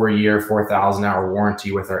provide a 4-year, 4,000-hour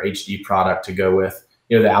warranty with our HD product to go with,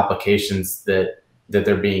 you know, the applications that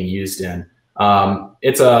they're being used in.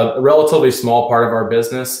 It's a relatively small part of our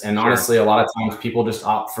business, and honestly, a lot of times people just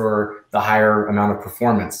opt for the higher amount of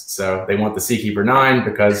performance. So they want the Seakeeper 9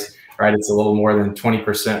 because, right, it's a little more than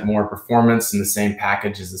 20% more performance in the same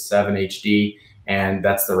package as the 7 HD, and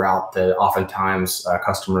that's the route that oftentimes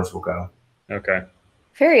customers will go. Okay.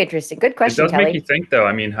 Very interesting. Good question, It does Kelly. make you think, though.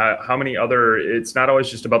 I mean, how many other? It's not always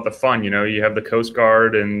just about the fun. You know, you have the Coast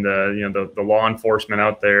Guard and the law enforcement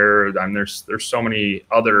out there, and there's so many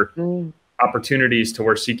other opportunities to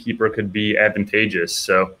where Seakeeper could be advantageous.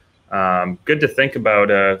 So good to think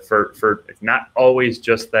about for not always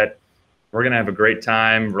just that we're gonna have a great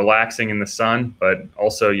time relaxing in the sun, but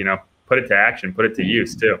also, you know, put it to action, put it to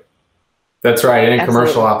use too. That's right. And in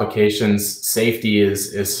commercial applications, safety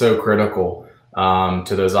is so critical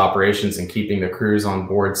to those operations and keeping the crews on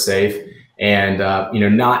board safe. And you know,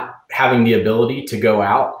 not having the ability to go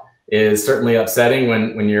out is certainly upsetting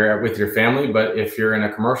when you're with your family. But if you're in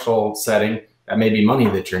a commercial setting, that may be money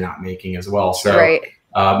that you're not making as well. So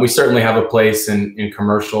we certainly have a place in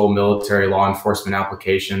commercial, military, law enforcement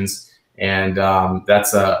applications. And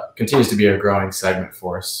that's continues to be a growing segment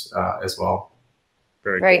for us as well.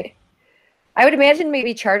 Very cool. I would imagine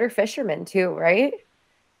maybe charter fishermen too, right?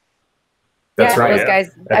 That's right. Those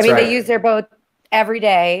guys, I mean, they use their boat every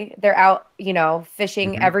day. They're out, you know,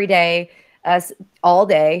 fishing every day, all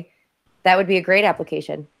day. That would be a great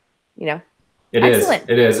application, you know? It is.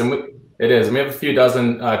 It is. And we have a few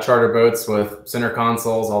dozen charter boats with center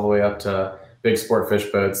consoles all the way up to big sport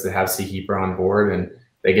fish boats that have Seakeeper on board, and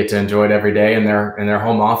they get to enjoy it every day in their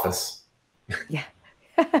home office. Yeah.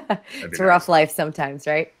 It's a rough life sometimes,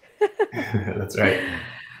 right? That's right.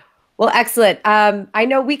 Well, excellent. I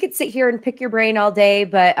know we could sit here and pick your brain all day,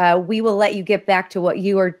 but we will let you get back to what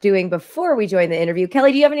you are doing before we join the interview.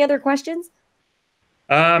 Kelly, do you have any other questions?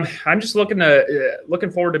 I'm just looking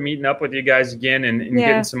forward to meeting up with you guys again and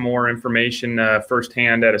getting some more information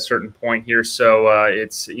firsthand at a certain point here. So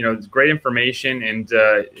it's, you know, it's great information, and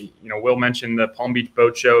you know, Will mentioned the Palm Beach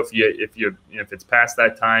Boat Show. If it's past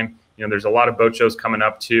that time, you know, there's a lot of boat shows coming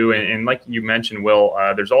up too, and like you mentioned, Will,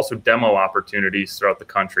 there's also demo opportunities throughout the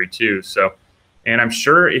country too. So, and I'm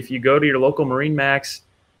sure if you go to your local MarineMax,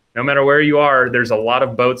 no matter where you are, there's a lot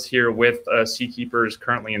of boats here with Seakeepers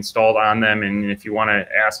currently installed on them. And if you want to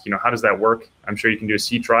ask, you know, how does that work? I'm sure you can do a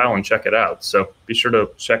sea trial and check it out. So be sure to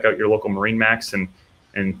check out your local MarineMax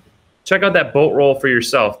and check out that boat roll for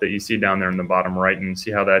yourself that you see down there in the bottom right, and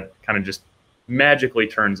see how that kind of just magically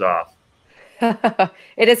turns off.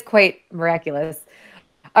 It is quite miraculous.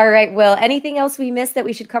 All right, Will, anything else we missed that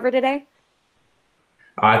we should cover today?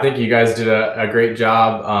 I think you guys did a great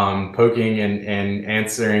job poking and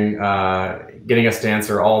answering, getting us to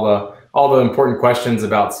answer all the important questions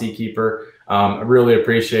about Seakeeper. I really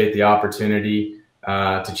appreciate the opportunity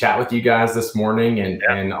to chat with you guys this morning,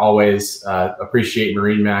 and always appreciate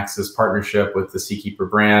MarineMax's partnership with the Seakeeper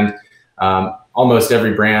brand. Almost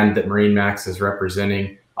every brand that MarineMax is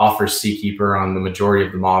representing offers Seakeeper on the majority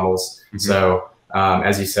of the models. So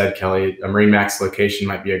as you said, Kelly, a MarineMax location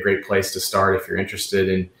might be a great place to start if you're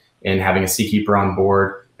interested in having a Seakeeper on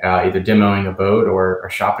board, either demoing a boat or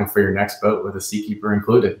shopping for your next boat with a Seakeeper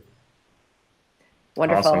included.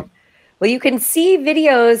 Wonderful. Awesome. Well, you can see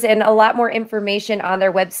videos and a lot more information on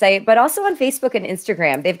their website, but also on Facebook and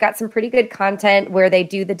Instagram. They've got some pretty good content where they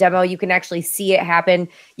do the demo. You can actually see it happen.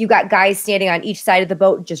 You got guys standing on each side of the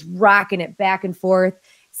boat, just rocking it back and forth.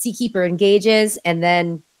 Seakeeper engages, and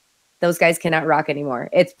then those guys cannot rock anymore.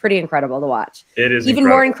 It's pretty incredible to watch. It is even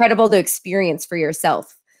more incredible to experience for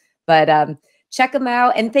yourself. But check them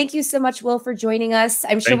out. And thank you so much, Will, for joining us.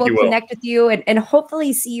 I'm sure we'll connect with you and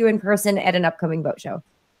hopefully see you in person at an upcoming boat show.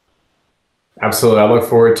 Absolutely. I look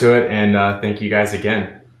forward to it. And thank you guys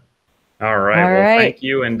again. All right. Well, thank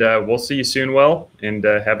you. And we'll see you soon, Will. And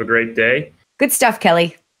have a great day. Good stuff,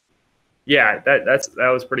 Kelly. Yeah, that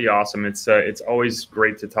was pretty awesome. It's always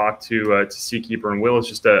great to talk to Seakeeper, and Will is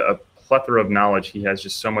just a plethora of knowledge. He has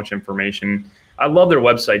just so much information. I love their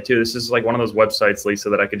website too. This is like one of those websites, Lisa,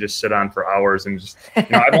 that I could just sit on for hours and just,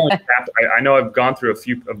 I've only tapped, I know I've gone through a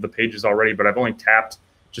few of the pages already, but I've only tapped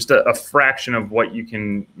just a fraction of what you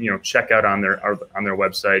can, check out on their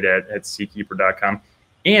website at seakeeper.com.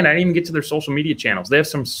 And I didn't even get to their social media channels. They have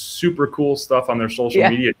some super cool stuff on their social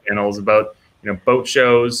media channels about, boat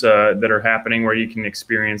shows that are happening where you can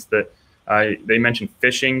experience the, they mentioned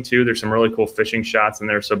fishing too. There's some really cool fishing shots in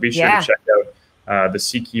there. So be sure to check out the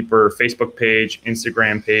Seakeeper Facebook page,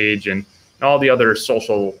 Instagram page, and all the other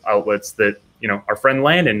social outlets that, our friend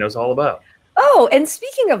Landon knows all about. Oh, and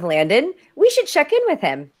speaking of Landon, we should check in with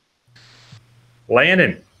him.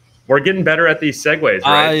 Landon, we're getting better at these segues,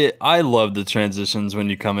 right? I love the transitions when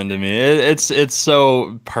you come into me. It's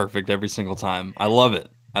so perfect every single time. I love it.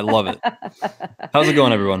 How's it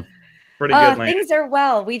going, everyone? Pretty good, Landon. Things are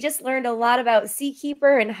well. We just learned a lot about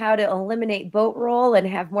Seakeeper and how to eliminate boat roll and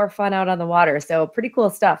have more fun out on the water. So pretty cool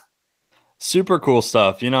stuff. Super cool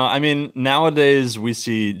stuff. I mean, nowadays we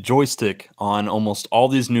see joystick on almost all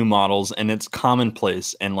these new models, and it's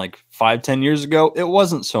commonplace. And like 5-10 years ago, it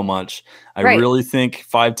wasn't so much. I really think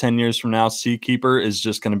 5-10 years from now, Seakeeper is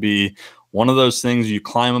just going to be one of those things you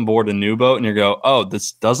climb aboard a new boat and you go, oh,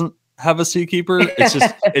 this doesn't have a Seakeeper. It's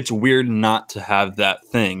just, it's weird not to have that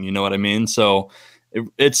thing. You know what I mean? So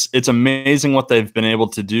it's amazing what they've been able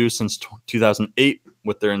to do since 2008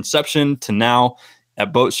 with their inception to now.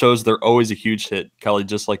 At boat shows, they're always a huge hit, Kelly,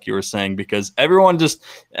 just like you were saying, because everyone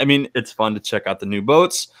it's fun to check out the new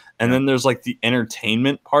boats. And then there's like the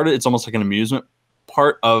entertainment part of it. It's almost like an amusement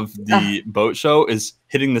part of the boat show is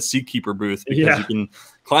hitting the Seakeeper booth, because you can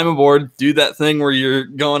climb aboard, do that thing where you're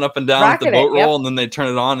going up and down with the boat roll, and then they turn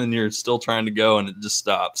it on and you're still trying to go and it just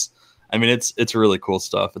stops. I mean, it's really cool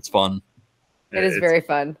stuff. It's fun. It is very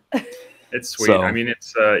fun. It's sweet. So, I mean,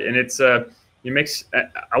 you mix.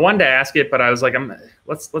 I wanted to ask it, but I was like,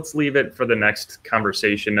 let's leave it for the next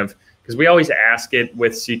conversation because we always ask it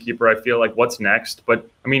with Seakeeper. I feel like what's next, but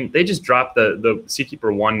I mean, they just dropped the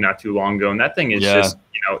Seakeeper 1 not too long ago, and that thing is just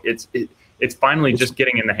it's finally just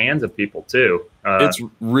getting in the hands of people too. It's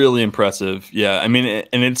really impressive. Yeah, I mean,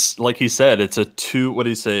 and it's like he said, it's a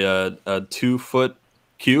 2-foot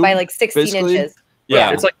cube by like 16 basically. Inches.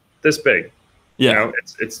 Yeah, it's like this big. Yeah,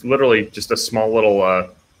 it's literally just a small little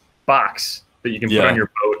box that you can put on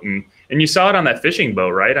your boat, and you saw it on that fishing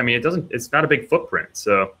boat, right? I mean, it's not a big footprint,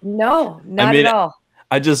 so no, not at all.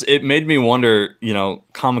 It made me wonder,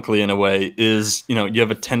 comically in a way, is, you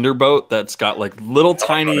have a tender boat that's got like little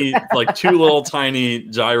tiny, like 2 little tiny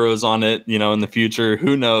gyros on it, in the future,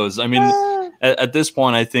 who knows? I mean, at this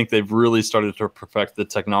point, I think they've really started to perfect the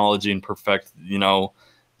technology and perfect,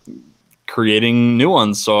 creating new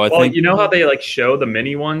ones. So I think, how they like show the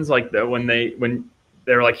mini ones, like when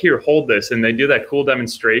they're like, here, hold this, and they do that cool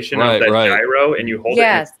demonstration of that gyro, and you hold it,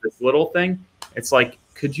 and it's this little thing. It's like,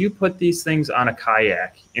 could you put these things on a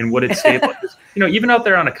kayak, and would it stabilize? Even out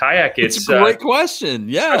there on a kayak, it's a great question.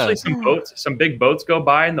 Yeah, especially some big boats go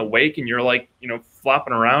by in the wake, and you're like,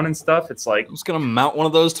 flopping around and stuff. It's like, I'm just gonna mount one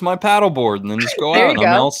of those to my paddleboard and then just go out, and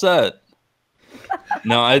I'm all set.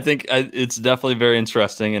 No, I think it's definitely very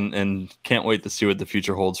interesting, and can't wait to see what the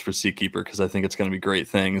future holds for Seakeeper, because I think it's going to be great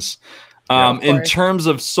things. In terms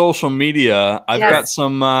of social media, I've got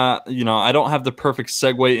some, I don't have the perfect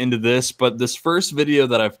segue into this, but this first video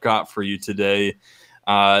that I've got for you today,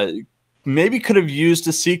 maybe could have used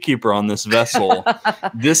a Seakeeper on this vessel.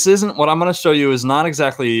 This isn't what I'm going to show you is not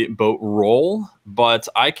exactly boat roll, but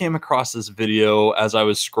I came across this video as I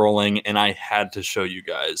was scrolling and I had to show you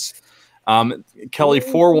guys. Kelly,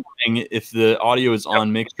 forewarning, if the audio is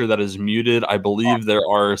on, make sure that is muted. I believe there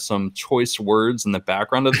are some choice words in the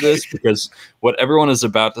background of this because what everyone is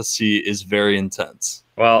about to see is very intense.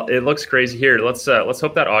 Well, it looks crazy here. Let's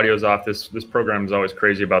hope that audio is off. This program is always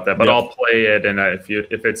crazy about that, but I'll play it, and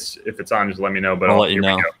if it's on, just let me know. But I'll let you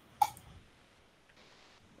know.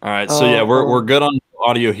 All right, so yeah, we're good on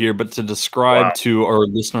audio here, but to describe to our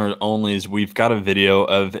listener onlys, we've got a video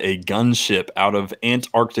of a gunship out of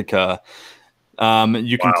Antarctica.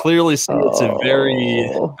 You can clearly see it's a very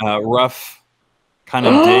rough kind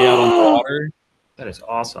of day out on the water. That is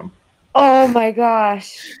awesome. Oh my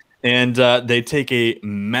gosh. And they take a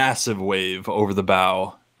massive wave over the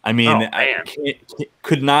bow. I mean,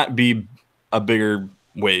 could not be a bigger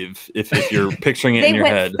wave if you're picturing it in your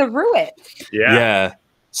head. They went through it. Yeah.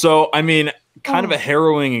 So, I mean, kind of a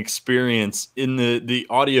harrowing experience. In the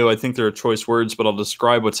audio, I think there are choice words, but I'll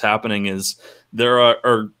describe what's happening is there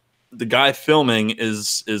are the guy filming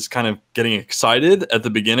is kind of getting excited at the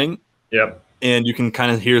beginning. Yep. And you can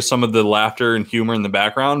kind of hear some of the laughter and humor in the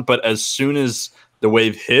background. But as soon as the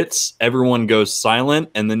wave hits, everyone goes silent,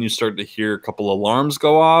 and then you start to hear a couple alarms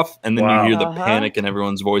go off, and then you hear the panic in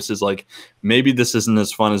everyone's voices, like maybe this isn't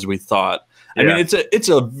as fun as we thought. I mean, it's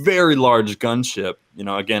a very large gunship, you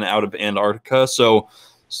know, again, out of Antarctica. So,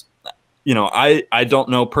 you know, I don't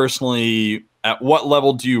know personally at what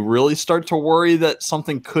level do you really start to worry that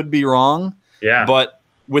something could be wrong. Yeah. But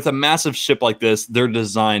with a massive ship like this, they're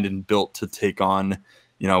designed and built to take on,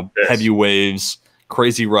 you know, heavy waves,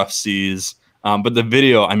 crazy rough seas. But the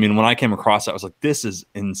video, I mean, when I came across it, I was like, this is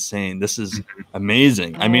insane. This is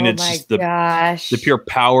amazing. I mean, it's just the pure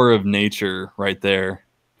power of nature right there.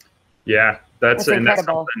 Yeah, that's something,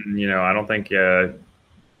 you know, I don't think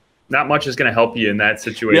not much is going to help you in that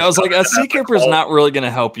situation. Yeah, I was like, a Seakeeper is not really going to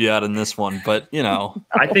help you out in this one, but you know.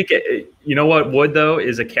 I think, you know what would, though,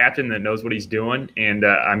 is a captain that knows what he's doing. And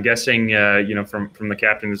I'm guessing, you know, from the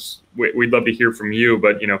captains, we'd love to hear from you,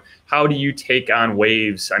 but, you know, how do you take on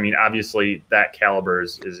waves? I mean, obviously that caliber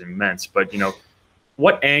is immense, but, you know,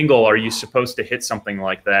 what angle are you supposed to hit something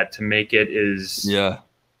like that to make it is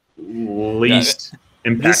least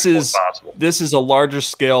impactful possible? This is a larger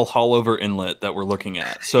scale hull-over inlet that we're looking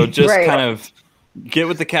at. So just kind of get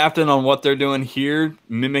with the captain on what they're doing here,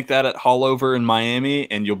 mimic that at hull-over in Miami,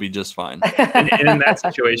 and you'll be just fine. And in that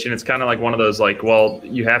situation, it's kind of like one of those, like, well,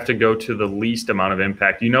 you have to go to the least amount of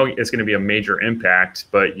impact. You know it's going to be a major impact,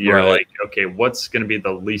 but you're like, okay, what's going to be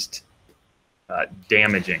the least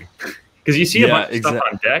damaging? Because you see a bunch of stuff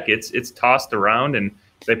on deck, it's tossed around, and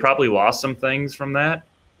they probably lost some things from that.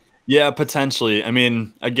 Yeah, potentially. I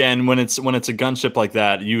mean, again, when it's a gunship like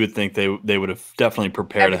that, you would think they would have definitely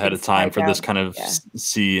prepared ahead of time for this kind of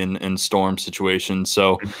sea and storm situation.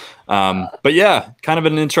 So, but yeah, kind of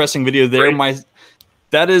an interesting video there.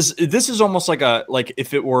 This is almost like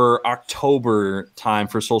if it were October time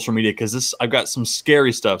for social media, because I've got some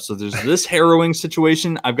scary stuff. So there's this harrowing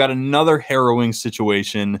situation. I've got another harrowing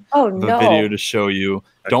situation of a video to show you.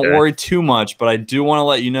 Okay. Don't worry too much, but I do want to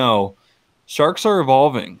let you know, sharks are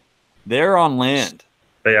evolving. They're on land.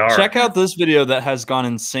 They are. Check out this video that has gone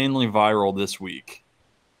insanely viral this week.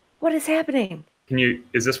 What is happening?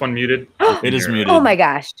 Is this one muted? It is muted. Oh my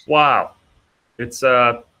gosh. Wow. It's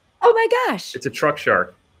oh my gosh. It's a truck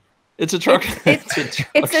shark. It's a truck.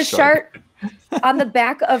 It's a shark on the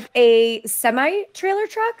back of a semi-trailer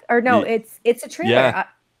truck? Or no, it's a trailer. Yeah.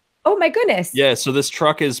 Oh my goodness. Yeah, so this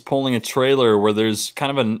truck is pulling a trailer where there's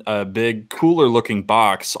kind of a big cooler looking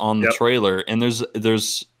box on the trailer, and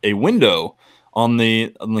there's a window on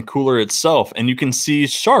the cooler itself, and you can see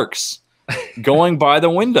sharks going by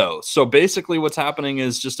the window. So basically what's happening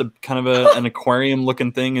is just a kind of an aquarium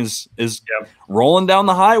looking thing is rolling down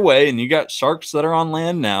the highway, and you got sharks that are on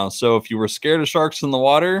land now. So if you were scared of sharks in the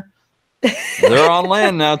water, they're on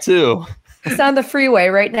land now too. It's on the freeway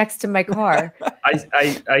right next to my car.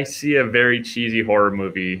 I see a very cheesy horror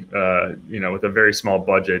movie, you know, with a very small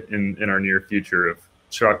budget in our near future of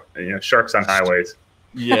sharks on highways.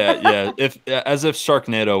 Yeah. As if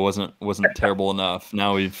Sharknado wasn't terrible enough.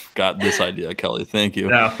 Now we've got this idea, Kelly. Thank you.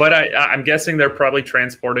 No, but I'm guessing they're probably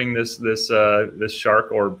transporting this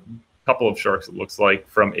shark, or a couple of sharks, it looks like,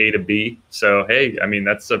 from A to B. So hey, I mean,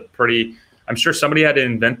 that's a pretty. I'm sure somebody had to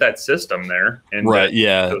invent that system there. And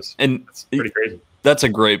it's pretty crazy. That's a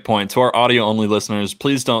great point. To our audio-only listeners,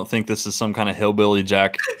 please don't think this is some kind of hillbilly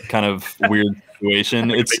jack kind of weird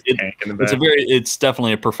situation. It's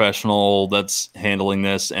definitely a professional that's handling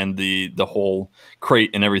this, and the whole crate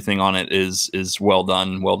and everything on it is well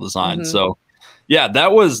done, well designed. So yeah,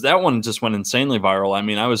 that one just went insanely viral. I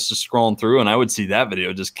mean, I was just scrolling through and I would see that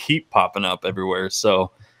video just keep popping up everywhere.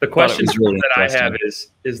 So the question that I have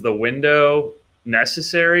is the window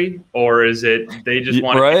necessary, or is it they just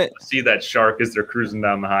want to see that shark as they're cruising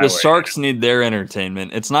down the highway? The sharks need their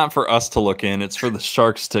entertainment. It's not for us to look in. It's for the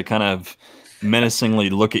sharks to kind of menacingly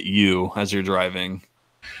look at you as you're driving.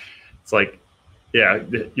 It's like, yeah,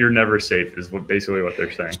 you're never safe is basically what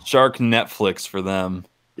they're saying. Shark Netflix for them.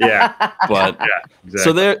 Yeah. But exactly.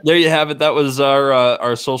 So there you have it. That was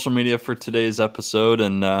our social media for today's episode,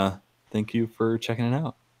 and thank you for checking it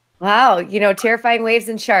out. Wow, you know, terrifying waves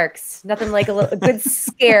and sharks. Nothing like a good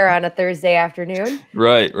scare on a Thursday afternoon.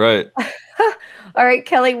 Right. All right,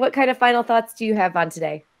 Kelly, what kind of final thoughts do you have on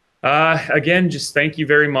today? Again, just thank you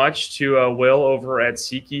very much to Will over at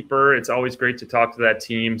Seakeeper. It's always great to talk to that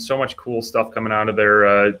team. So much cool stuff coming out of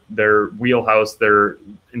their wheelhouse. They're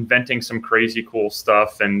inventing some crazy cool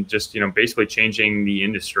stuff and just, you know, basically changing the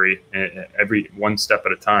industry every one step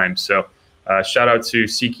at a time. So shout out to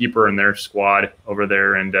Seakeeper and their squad over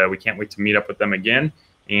there, and we can't wait to meet up with them again,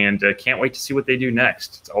 and can't wait to see what they do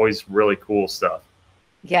next. It's always really cool stuff.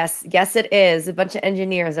 Yes, yes, it is. A bunch of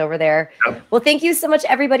engineers over there. Yep. Well, thank you so much,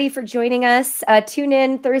 everybody, for joining us. Tune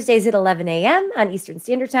in Thursdays at 11 a.m. on Eastern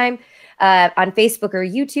Standard Time on Facebook or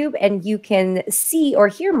YouTube, and you can see or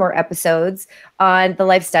hear more episodes on the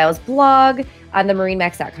Lifestyles blog, on the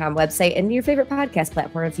MarineMax.com website, and your favorite podcast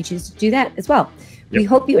platform if you choose to do that as well. Yep. We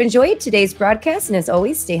hope you enjoyed today's broadcast, and as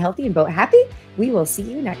always, stay healthy and boat happy. We will see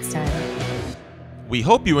you next time. We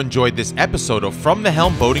hope you enjoyed this episode of From the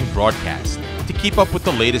Helm Boating Broadcast. To keep up with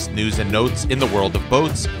the latest news and notes in the world of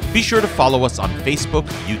boats, be sure to follow us on Facebook,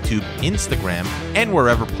 YouTube, Instagram, and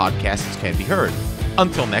wherever podcasts can be heard.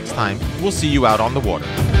 Until next time, we'll see you out on the water.